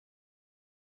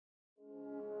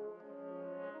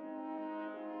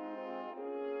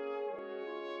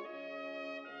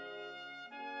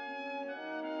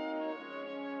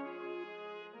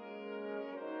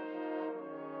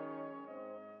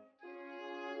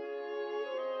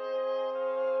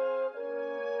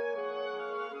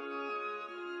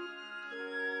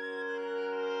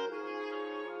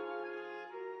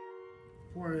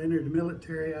Before I entered the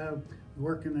military, I was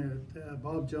working at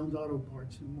Bob Jones Auto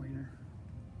Parts in Weiner.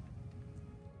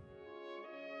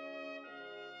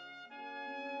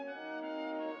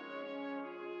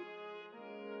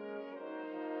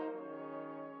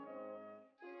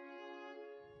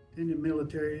 In the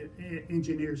military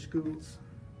engineer schools.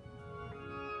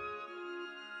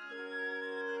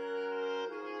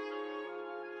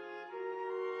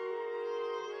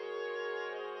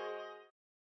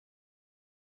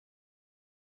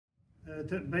 I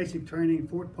took basic training in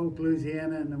Fort Polk,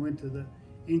 Louisiana, and I went to the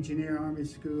Engineer Army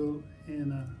School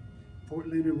in Fort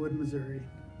Leonard Wood, Missouri.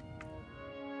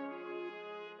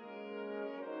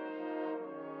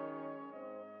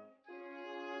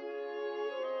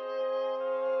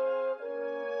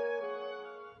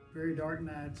 Very dark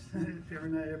nights.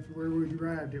 Every night, everywhere we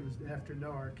arrived, it was after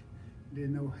dark.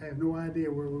 Have no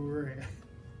idea where we were at.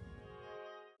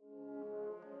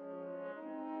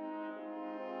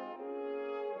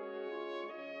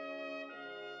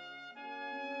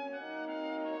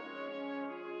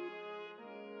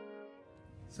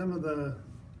 Some of the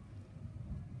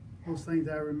most things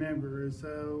I remember is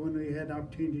when we had an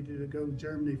opportunity to go to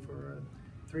Germany for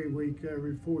a 3-week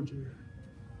reforger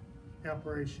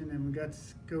operation, and we got to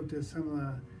go to some of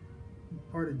the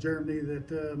part of Germany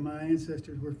that my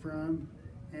ancestors were from,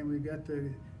 and we got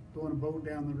to go on a boat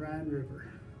down the Rhine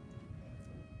River.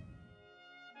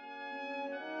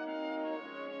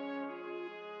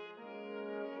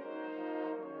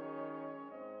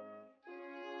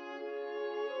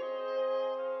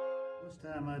 This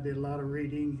time I did a lot of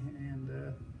reading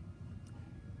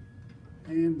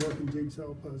and working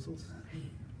jigsaw puzzles.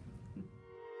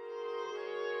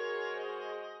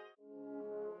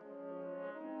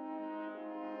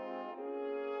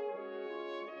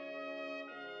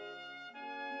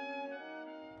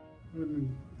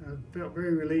 I felt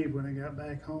very relieved when I got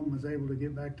back home, was able to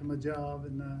get back to my job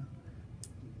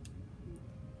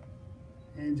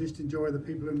and just enjoy the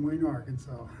people in Weiner,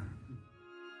 Arkansas.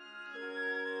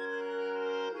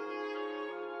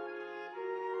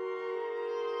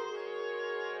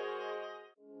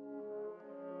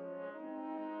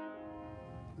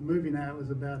 The movie night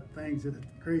was about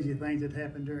crazy things that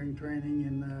happened during training,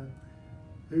 and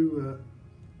who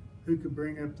could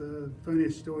bring up the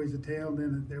funniest stories to tell. And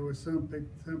then there were some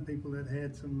people that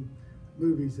had some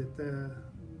movies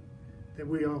that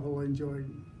we all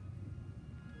enjoyed.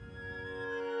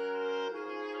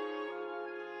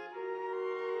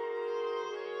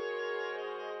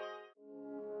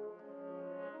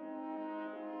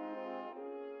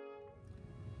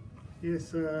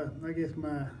 Yes, I guess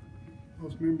my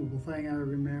most memorable thing I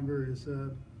remember is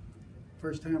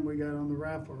first time we got on the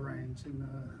rifle range, and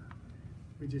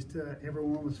we just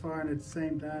everyone was firing at the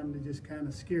same time. They just kind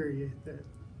of scare you at that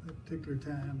particular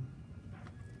time.